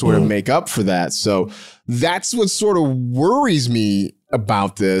day to sort of make up for that. So that's what sort of worries me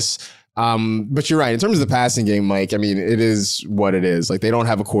about this. But you're right. In terms of the passing game, Mike, I mean, it is what it is. Like, they don't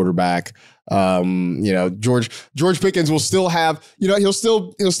have a quarterback. George Pickens will still have, he'll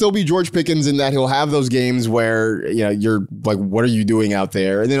still be George Pickens in that he'll have those games where, you're like, what are you doing out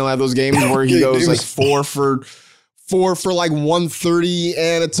there? And then he'll have those games where he goes like four for like 130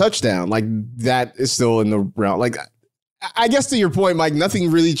 and a touchdown. Like, that is still in the realm. Like, I guess to your point, Mike, nothing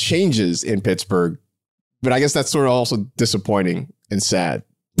really changes in Pittsburgh, but I guess that's sort of also disappointing and sad.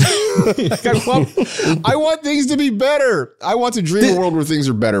 Like, I want things to be better. I want to dream a world where things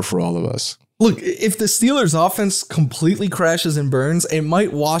are better for all of us. Look, if the Steelers offense completely crashes and burns, it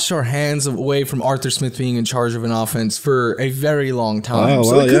might wash our hands away from Arthur Smith being in charge of an offense for a very long time.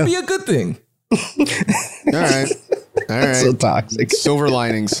 So it could be a good thing. All right. So toxic. Silver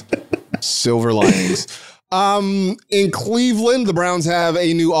linings. In Cleveland, the Browns have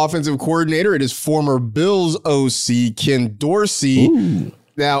a new offensive coordinator. It is former Bills OC Ken Dorsey. Ooh.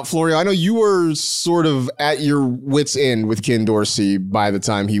 Now, Florio, I know you were sort of at your wit's end with Ken Dorsey by the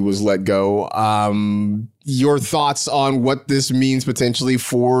time he was let go. Your thoughts on what this means potentially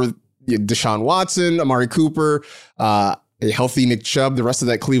for Deshaun Watson, Amari Cooper, a healthy Nick Chubb, the rest of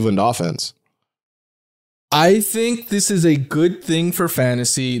that Cleveland offense? I think this is a good thing for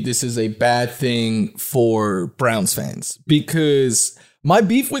fantasy. This is a bad thing for Browns fans, because my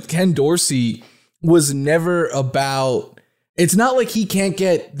beef with Ken Dorsey was never about... It's not like he can't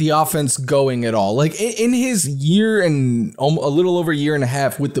get the offense going at all. Like, in his year and a little over a year and a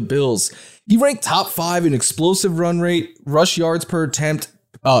half with the Bills, he ranked top 5 in explosive run rate, rush yards per attempt,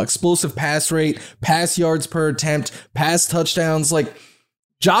 explosive pass rate, pass yards per attempt, pass touchdowns. Like,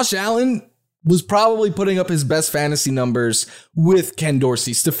 Josh Allen was probably putting up his best fantasy numbers with Ken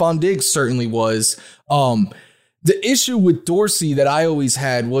Dorsey. Stephon Diggs certainly was. The issue with Dorsey that I always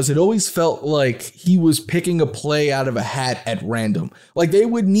had was it always felt like he was picking a play out of a hat at random. Like they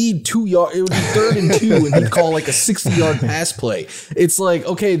would need 2 yards. It would be 3rd and 2 and he'd call like a 60-yard pass play. It's like,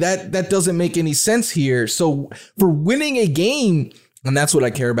 okay, that doesn't make any sense here. So for winning a game, and that's what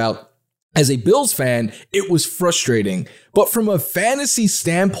I care about as a Bills fan, it was frustrating. But from a fantasy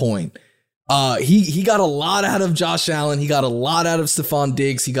standpoint, he got a lot out of Josh Allen. He got a lot out of Stephon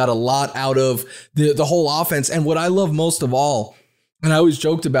Diggs. He got a lot out of the whole offense. And what I love most of all, and I always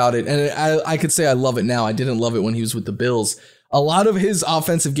joked about it, and I could say I love it now. I didn't love it when he was with the Bills. A lot of his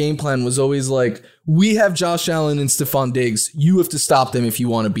offensive game plan was always like, we have Josh Allen and Stephon Diggs. You have to stop them if you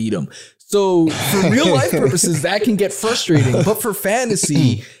want to beat them. So for real life purposes, that can get frustrating. But for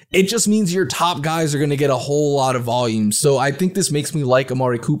fantasy, it just means your top guys are going to get a whole lot of volume. So I think this makes me like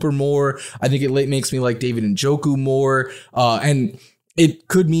Amari Cooper more. I think it makes me like David Njoku more. And it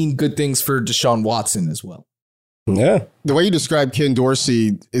could mean good things for Deshaun Watson as well. Yeah. The way you describe Ken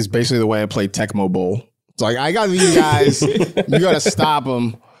Dorsey is basically the way I play Tecmo Bowl. It's like, I got these guys. You got to stop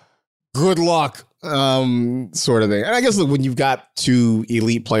them. Good luck. Sort of thing. And I guess, look, when you've got 2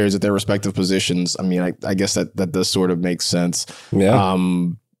 elite players at their respective positions, I mean, I guess that does sort of make sense.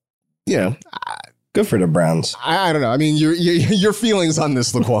 Yeah. Good for the Browns. I don't know. I mean, your feelings on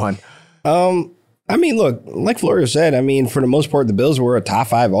this, Laquan. I mean, look, like Florio said, I mean, for the most part, the Bills were a top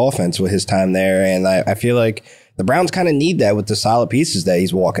 5 offense with his time there. And I feel like the Browns kind of need that with the solid pieces that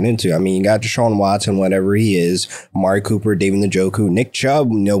he's walking into. I mean, you got Deshaun Watson, whatever he is, Amari Cooper, David Njoku, Nick Chubb,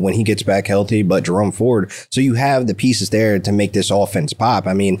 when he gets back healthy, but Jerome Ford. So you have the pieces there to make this offense pop.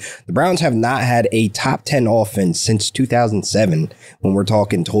 I mean, the Browns have not had a top 10 offense since 2007 when we're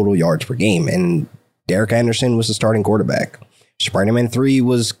talking total yards per game. And Derek Anderson was the starting quarterback. Spider-Man 3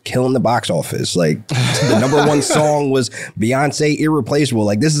 was killing the box office. Like, the number 1 song was Beyonce Irreplaceable.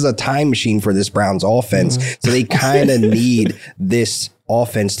 Like, this is a time machine for this Browns offense. So they kind of need this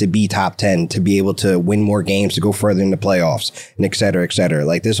offense to be top 10 to be able to win more games, to go further in the playoffs, and et cetera, et cetera.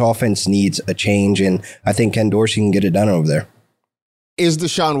 Like, this offense needs a change, and I think Ken Dorsey can get it done over there. Is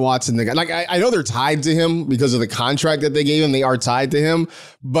Deshaun Watson the guy? Like, I know they're tied to him because of the contract that they gave him. They are tied to him.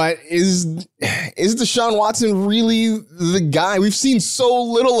 But is Deshaun Watson really the guy? We've seen so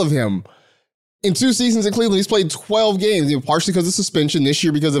little of him. In 2 seasons in Cleveland, he's played 12 games, partially because of suspension, this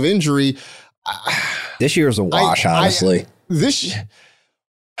year because of injury. This year is a wash, honestly.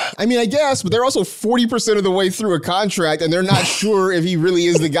 I mean, I guess, but they're also 40% of the way through a contract, and they're not sure if he really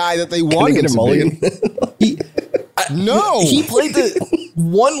is the guy that they want him to be. No, he played the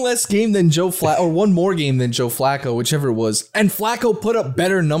one less game than Joe Flacco, or one more game than Joe Flacco, whichever it was. And Flacco put up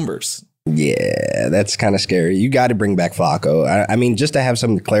better numbers. Yeah, that's kind of scary. You got to bring back Flacco. I mean, just to have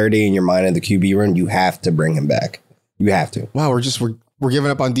some clarity in your mind in the QB run, you have to bring him back. You have to. Wow, we're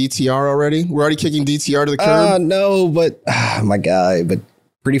giving up on DTR already. We're already kicking DTR to the curb. No, but my guy, but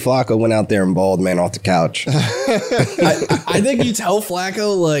Pretty Flacco went out there and balled, man, off the couch. I think you tell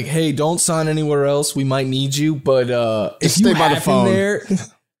Flacco, like, hey, don't sign anywhere else. We might need you. But if you have him there,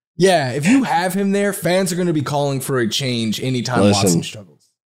 if you have him there, fans are going to be calling for a change anytime Watson struggles.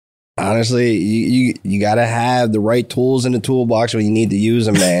 Honestly, you got to have the right tools in the toolbox when you need to use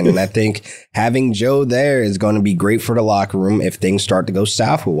them, man. And I think having Joe there is going to be great for the locker room if things start to go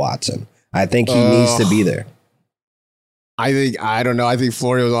south with Watson. I think he needs to be there. I don't know. I think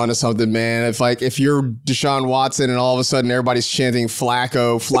Florio's onto something, man. If you're Deshaun Watson and all of a sudden everybody's chanting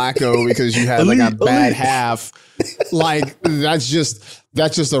Flacco because you had like a bad half, like that's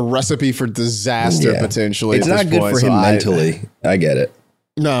just a recipe for disaster potentially. It's not good for him mentally. I get it.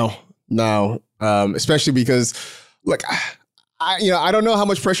 No. Especially because, look, I don't know how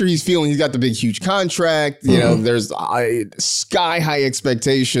much pressure he's feeling. He's got the big, huge contract. You know, there's sky high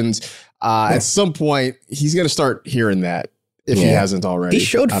expectations. At some point, he's going to start hearing that if he hasn't already. He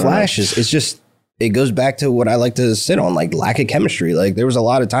showed flashes. It's just, it goes back to what I like to sit on, like lack of chemistry. Like there was a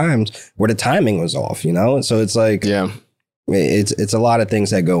lot of times where the timing was off, you know? So it's like, it's a lot of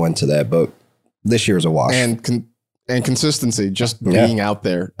things that go into that, but this year's a wash. And consistency, just being out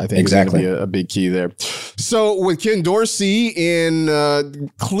there, I think is going to be a big key there. So with Ken Dorsey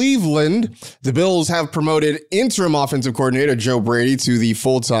in Cleveland, the Bills have promoted interim offensive coordinator Joe Brady to the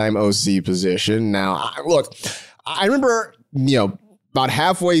full-time OC position. Now, look, I remember, about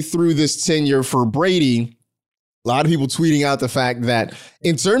halfway through this tenure for Brady, a lot of people tweeting out the fact that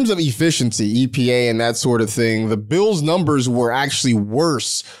in terms of efficiency, EPA and that sort of thing, the Bills' numbers were actually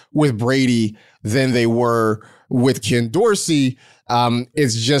worse with Brady than they were with Ken Dorsey.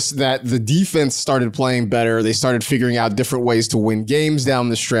 It's just that the defense started playing better. They started figuring out different ways to win games down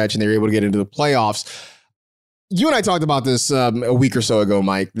the stretch, and they were able to get into the playoffs. You and I talked about this a week or so ago,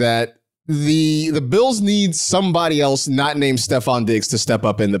 Mike, that the Bills need somebody else not named Stephon Diggs to step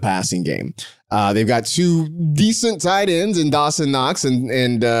up in the passing game. They've got two decent tight ends in Dawson Knox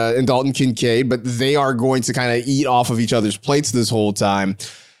and Dalton Kincaid, but they are going to kind of eat off of each other's plates this whole time.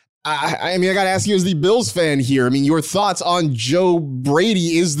 I mean, I got to ask you as the Bills fan here. I mean, your thoughts on Joe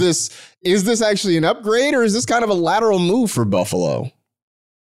Brady. Is this actually an upgrade, or is this kind of a lateral move for Buffalo?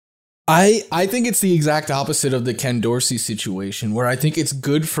 I think it's the exact opposite of the Ken Dorsey situation, where I think it's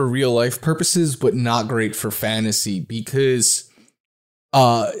good for real life purposes, but not great for fantasy, because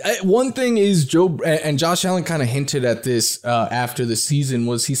one thing is Josh Allen kind of hinted at this after the season,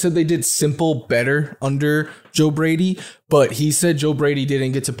 was he said they did simple better under Joe Brady, but he said Joe Brady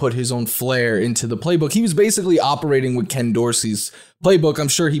didn't get to put his own flair into the playbook. He was basically operating with Ken Dorsey's playbook. I'm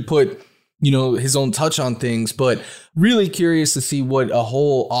sure he put his own touch on things, but really curious to see what a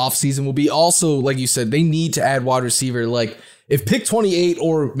whole offseason will be. Also, like you said, they need to add wide receiver. Like if pick 28,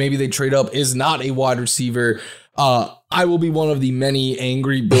 or maybe they trade up, is not a wide receiver, I will be one of the many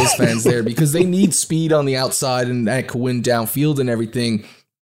angry Bills fans there, because they need speed on the outside and that could win downfield and everything.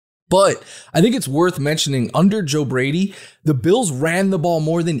 But I think it's worth mentioning, under Joe Brady, the Bills ran the ball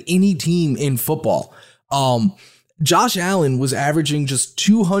more than any team in football. Josh Allen was averaging just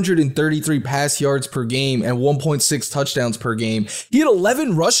 233 pass yards per game and 1.6 touchdowns per game. He had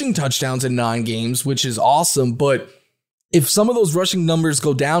 11 rushing touchdowns in 9 games, which is awesome. But if some of those rushing numbers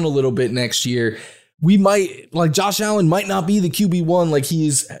go down a little bit next year, Josh Allen might not be the QB1 like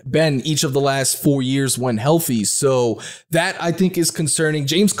he's been each of the last 4 years when healthy. So that, I think, is concerning.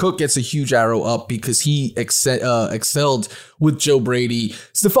 James Cook gets a huge arrow up because he excelled with Joe Brady.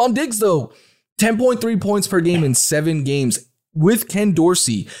 Stephon Diggs, though, 10.3 points per game in 7 games. With Ken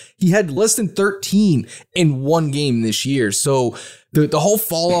Dorsey, he had less than 13 in 1 game this year. So the whole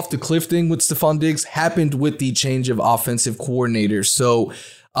fall off the cliff thing with Stephon Diggs happened with the change of offensive coordinator. So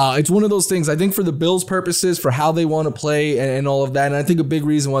it's one of those things, I think, for the Bills' purposes, for how they want to play and all of that. And I think a big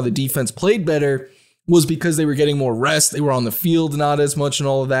reason why the defense played better was because they were getting more rest. They were on the field not as much and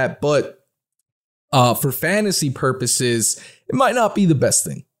all of that. But for fantasy purposes, it might not be the best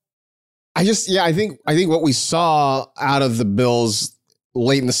thing. I think what we saw out of the Bills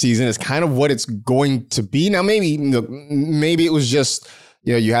late in the season is kind of what it's going to be. Now, maybe it was just,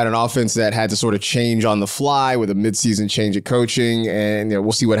 you had an offense that had to sort of change on the fly with a midseason change of coaching, and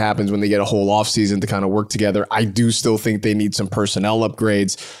we'll see what happens when they get a whole offseason to kind of work together. I do still think they need some personnel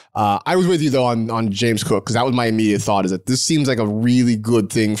upgrades. I was with you, though, on James Cook, because that was my immediate thought, is that this seems like a really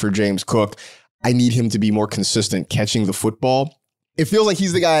good thing for James Cook. I need him to be more consistent catching the football. It feels like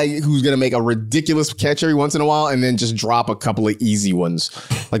he's the guy who's going to make a ridiculous catch every once in a while and then just drop a couple of easy ones.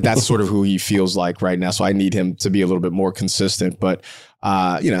 Like, that's sort of who he feels like right now. So I need him to be a little bit more consistent. But,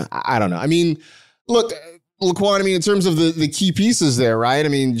 I don't know. I mean, look, Laquan, in terms of the key pieces there, right? I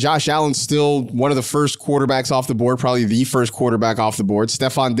mean, Josh Allen's still one of the first quarterbacks off the board, probably the first quarterback off the board.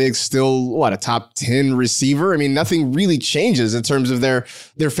 Stephon Diggs still, a top 10 receiver? I mean, nothing really changes in terms of their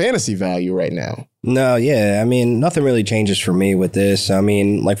fantasy value right now. No, yeah. I mean, nothing really changes for me with this. I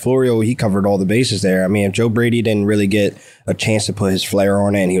mean, like Florio, he covered all the bases there. I mean, if Joe Brady didn't really get a chance to put his flair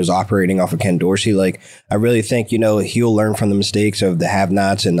on it and he was operating off of Ken Dorsey, I really think, he'll learn from the mistakes of the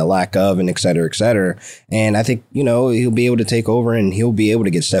have-nots and the lack of, and et cetera, et cetera. And I think, he'll be able to take over and he'll be able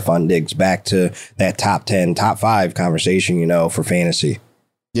to get Stephon Diggs back to that top 10, top 5 conversation, for fantasy.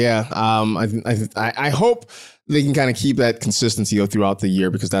 Yeah. I hope they can kind of keep that consistency throughout the year,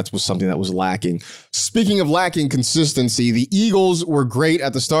 because that was something that was lacking. Speaking of lacking consistency, the Eagles were great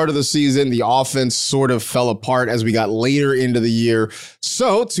at the start of the season. The offense sort of fell apart as we got later into the year.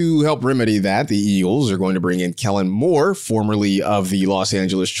 So to help remedy that, the Eagles are going to bring in Kellen Moore, formerly of the Los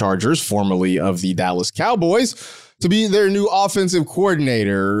Angeles Chargers, formerly of the Dallas Cowboys, to be their new offensive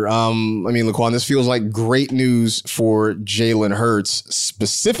coordinator. Laquan, this feels like great news for Jalen Hurts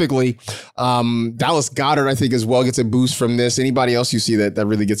specifically. Dallas Goedert, I think, as well gets a boost from this. Anybody else you see that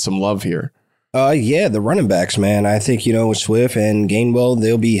really gets some love here? Yeah, the running backs, man. I think, Swift and Gainwell,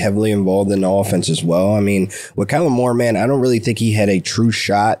 they'll be heavily involved in the offense as well. I mean, with Kellen Moore, man, I don't really think he had a true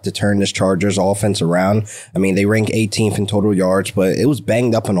shot to turn this Chargers offense around. I mean, they rank 18th in total yards, but it was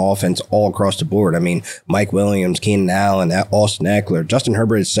banged up on offense all across the board. I mean, Mike Williams, Keenan Allen, Austin Eckler, Justin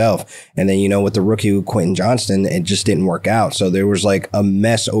Herbert itself. And then, with the rookie Quentin Johnston, it just didn't work out. So there was a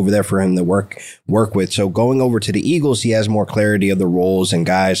mess over there for him to work with. So going over to the Eagles, he has more clarity of the roles and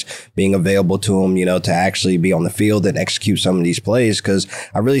guys being available to him, to actually be on the field and execute some of these plays. Because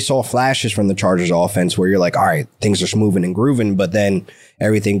I really saw flashes from the Chargers offense where you're like, all right, things are smoothing and grooving, but then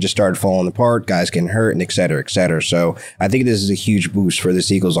everything just started falling apart, guys getting hurt, and et cetera, et cetera. So I think this is a huge boost for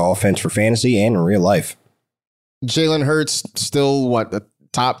this Eagles offense for fantasy and in real life. Jalen Hurts still the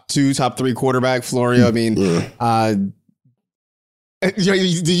top 2, top 3 quarterback, Florio. I mean,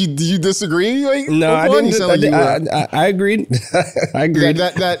 did you disagree? No, I didn't. I agreed. I agreed.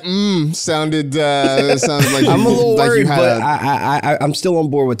 That sounded like I'm a little worried, but I'm still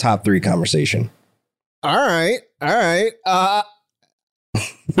on board with top 3 conversation. All right. Now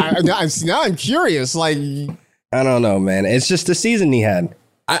I'm curious. Like, I don't know, man. It's just the season he had.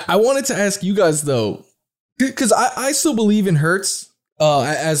 I wanted to ask you guys though, because I still believe in Hurts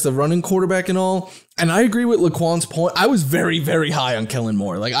as the running quarterback and all. And I agree with Laquan's point. I was very, very high on Kellen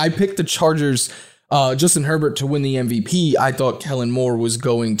Moore. Like, I picked the Chargers, Justin Herbert to win the MVP. I thought Kellen Moore was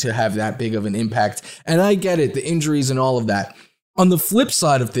going to have that big of an impact. And I get it, the injuries and all of that. On the flip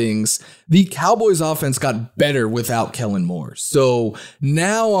side of things, the Cowboys offense got better without Kellen Moore. So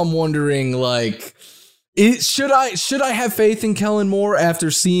now I'm wondering, like, should I have faith in Kellen Moore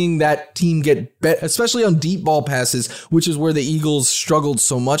after seeing that team get better, especially on deep ball passes, which is where the Eagles struggled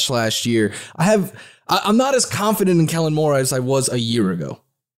so much last year? I'm not as confident in Kellen Moore as I was a year ago.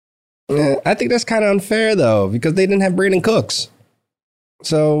 I think that's kind of unfair though, because they didn't have Brandon Cooks.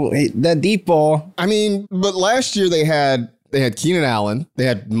 So that deep ball. I mean, but last year they had Keenan Allen. They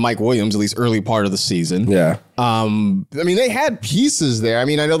had Mike Williams, at least early part of the season. Yeah. I mean, they had pieces there. I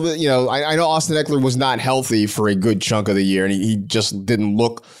mean, I know that, I know Austin Eckler was not healthy for a good chunk of the year, and he just didn't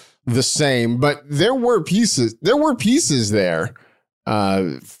look the same. But there were pieces. There were pieces there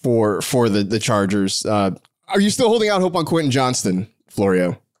for the Chargers. Are you still holding out hope on Quentin Johnston,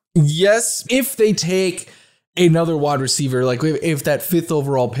 Florio? Yes, if they take another wide receiver, like if that 5th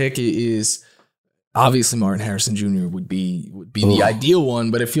overall pick is. Obviously, Martin Harrison Jr. would be the ideal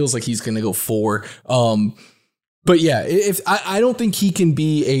one, but it feels like he's going to go 4. But yeah, if I don't think he can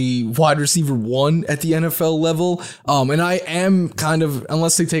be a wide receiver 1 at the NFL level. And I am kind of,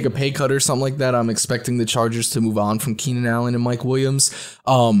 unless they take a pay cut or something like that, I'm expecting the Chargers to move on from Keenan Allen and Mike Williams.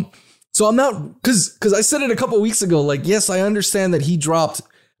 So I'm not, because I said it a couple of weeks ago, like, yes, I understand that he dropped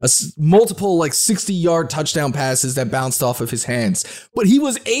multiple 60-yard touchdown passes that bounced off of his hands, but he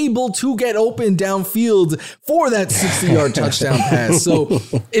was able to get open downfield for that 60-yard touchdown pass. So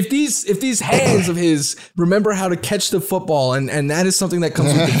if these hands of his remember how to catch the football, and that is something that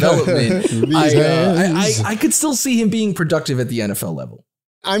comes with development, I could still see him being productive at the NFL level.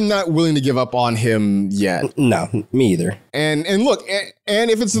 I'm not willing to give up on him yet. No, me either. And look, and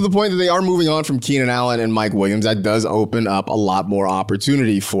if it's to the point that they are moving on from Keenan Allen and Mike Williams, that does open up a lot more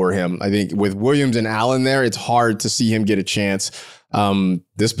opportunity for him. I think with Williams and Allen there, it's hard to see him get a chance.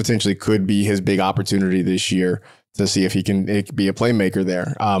 This potentially could be his big opportunity this year to see if it can be a playmaker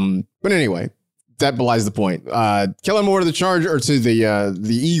there. But anyway, that belies the point. Kellen Moore to the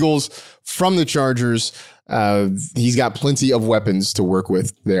Eagles from the Chargers. He's got plenty of weapons to work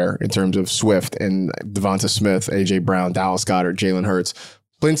with there in terms of Swift and Devonta Smith, AJ Brown, Dallas Goedert, Jalen Hurts.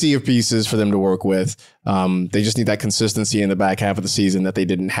 Plenty of pieces for them to work with. They just need that consistency in the back half of the season that they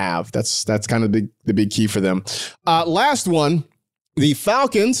didn't have. That's kind of the big key for them. Last one, the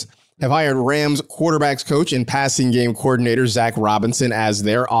Falcons have hired Rams quarterbacks coach and passing game coordinator Zach Robinson as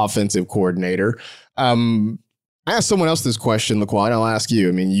their offensive coordinator. I asked someone else this question, Laquan. I'll ask you.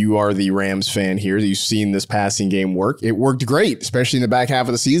 I mean, you are the Rams fan here. You've seen this passing game work. It worked great, especially in the back half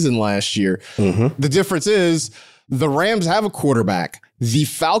of the season last year. Mm-hmm. The difference is the Rams have a quarterback. The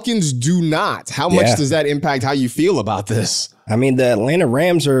Falcons do not. How much does that impact how you feel about this? I mean, the Atlanta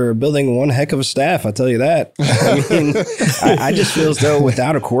Rams are building one heck of a staff, I'll tell you that. I mean, I just feel as though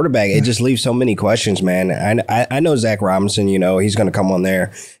without a quarterback, it just leaves so many questions, man. I know Zach Robinson, he's going to come on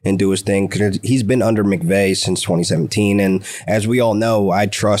there and do his thing because he's been under McVay since 2017. And as we all know, I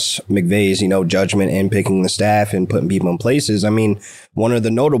trust McVay's, judgment in picking the staff and putting people in places. I mean, one of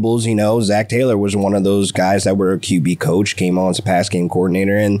the notables, Zach Taylor was one of those guys that were a QB coach, came on as a pass game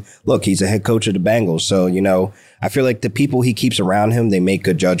coordinator. And look, he's a head coach of the Bengals. So, I feel like the people he keeps around him, they make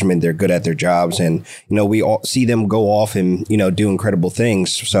good judgment. They're good at their jobs. And, we all see them go off and, do incredible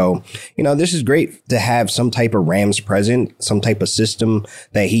things. So, this is great to have some type of Rams present, some type of system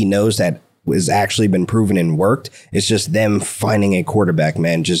that he knows that has actually been proven and worked. It's just them finding a quarterback,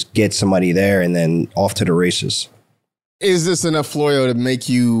 man. Just get somebody there and then off to the races. Is this enough, Florio, to make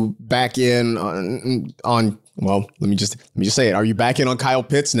you back in on well, let me just say it. Are you back in on Kyle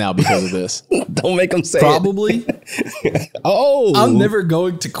Pitts now because of this? Don't make him say Probably. Oh. I'm never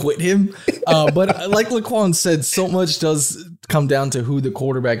going to quit him. But like Laquan said, so much does come down to who the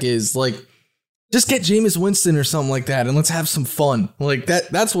quarterback is. Like, Just get Jameis Winston or something like that, and let's have some fun. Like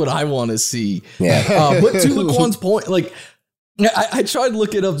that's what I want to see. Yeah. But to Laquan's point, like I tried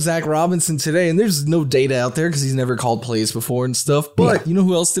looking up Zach Robinson today, and there's no data out there because he's never called plays before and stuff. But you know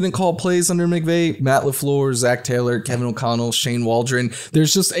who else didn't call plays under McVay? Matt LaFleur, Zach Taylor, Kevin O'Connell, Shane Waldron.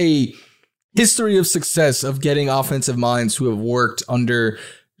 There's just a history of success of getting offensive minds who have worked under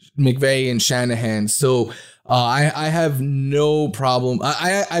McVay and Shanahan. So I have no problem.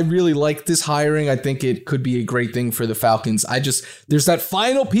 I really like this hiring. I think it could be a great thing for the Falcons. There's that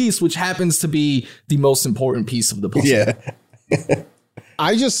final piece, which happens to be the most important piece of the puzzle. Yeah.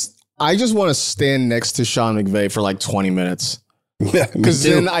 I just want to stand next to Sean McVay for like 20 minutes. Because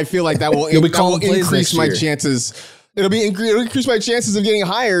then I feel like that will increase my chances. It'll increase my chances of getting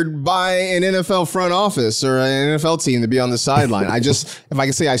hired by an NFL front office or an NFL team to be on the sideline. If I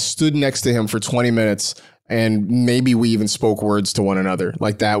can say I stood next to him for 20 minutes and maybe we even spoke words to one another,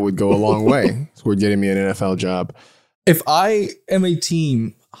 like that would go a long way toward getting me an NFL job. If I am a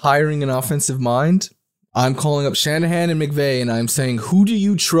team hiring an offensive mind, I'm calling up Shanahan and McVay and I'm saying, who do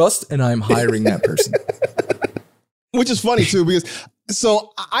you trust? And I'm hiring that person. Which is funny too, because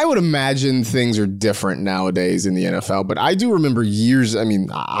so I would imagine things are different nowadays in the NFL, but I do remember years. I mean,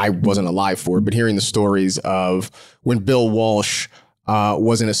 I wasn't alive for it, but hearing the stories of when Bill Walsh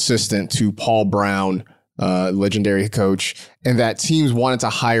was an assistant to Paul Brown, legendary coach, and that teams wanted to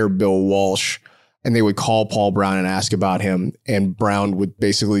hire Bill Walsh and they would call Paul Brown and ask about him. And Brown would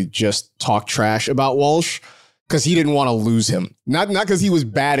basically just talk trash about Walsh because he didn't want to lose him. Not because he was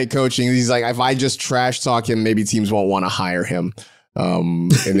bad at coaching. He's like, if I just trash talk him, maybe teams won't want to hire him. And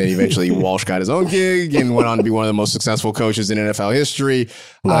then eventually Walsh got his own gig and went on to be one of the most successful coaches in NFL history.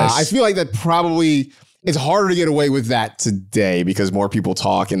 Nice. I feel like that probably it's harder to get away with that today because more people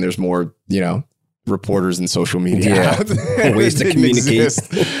talk and there's more, reporters and social media out there. Ways to communicate.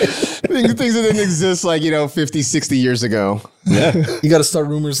 Things that didn't exist 50, 60 years ago. Yeah. You got to start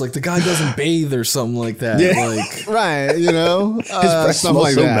rumors like the guy doesn't bathe or something like that. Yeah. Like, right. His breath stuff smells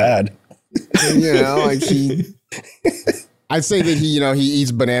like so that. bad. I'd say that he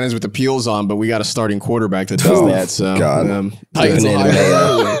eats bananas with the peels on, but we got a starting quarterback that does that. So, God.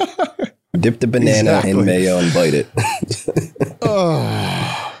 Dip the banana in mayo and bite it.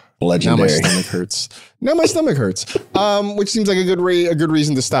 Legendary. Now my stomach hurts. Which seems like a good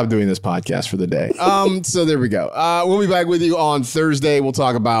reason to stop doing this podcast for the day. So there we go. We'll be back with you on Thursday. We'll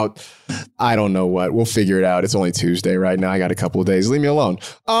talk about, I don't know what. We'll figure it out. It's only Tuesday right now. I got a couple of days. Leave me alone.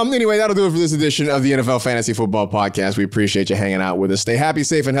 Anyway, that'll do it for this edition of the NFL Fantasy Football Podcast. We appreciate you hanging out with us. Stay happy,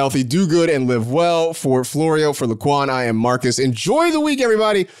 safe, and healthy. Do good and live well. For Florio, for Laquan, I am Marcus. Enjoy the week,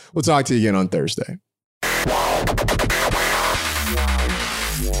 everybody. We'll talk to you again on Thursday.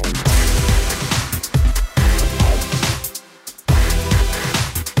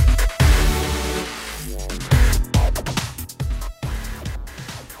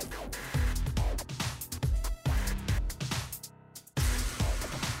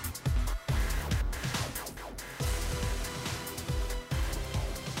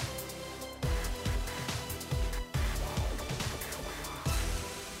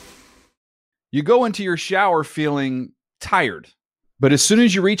 You go into your shower feeling tired, but as soon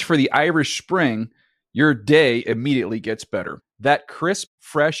as you reach for the Irish Spring, your day immediately gets better. That crisp,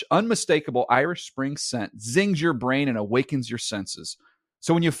 fresh, unmistakable Irish Spring scent zings your brain and awakens your senses.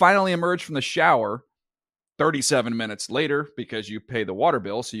 So when you finally emerge from the shower, 37 minutes later, because you pay the water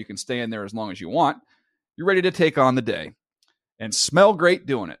bill so you can stay in there as long as you want, you're ready to take on the day and smell great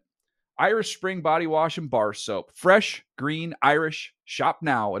doing it. Irish Spring Body Wash and Bar Soap. Fresh, green, Irish. Shop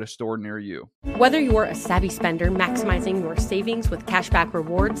now at a store near you. Whether you're a savvy spender maximizing your savings with cashback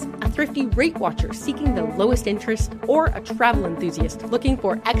rewards, a thrifty rate watcher seeking the lowest interest, or a travel enthusiast looking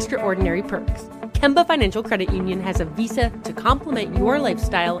for extraordinary perks, Kemba Financial Credit Union has a visa to complement your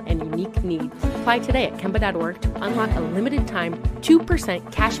lifestyle and unique needs. Apply today at Kemba.org to unlock a limited time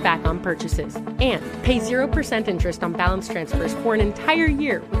 2% cash back on purchases and pay 0% interest on balance transfers for an entire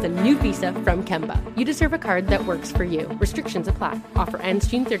year with a new visa from Kemba. You deserve a card that works for you. Restrictions apply. Offer ends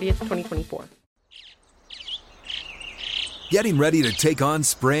June 30th, 2024. Getting ready to take on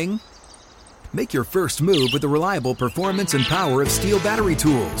spring? Make your first move with the reliable performance and power of Steel battery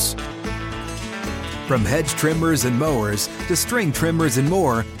tools. From hedge trimmers and mowers to string trimmers and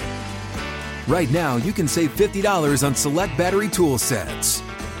more, right now you can save $50 on select battery tool sets.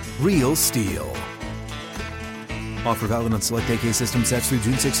 Real Steel. Offer valid on select AK system sets through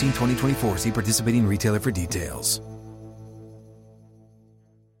June 16, 2024. See participating retailer for details.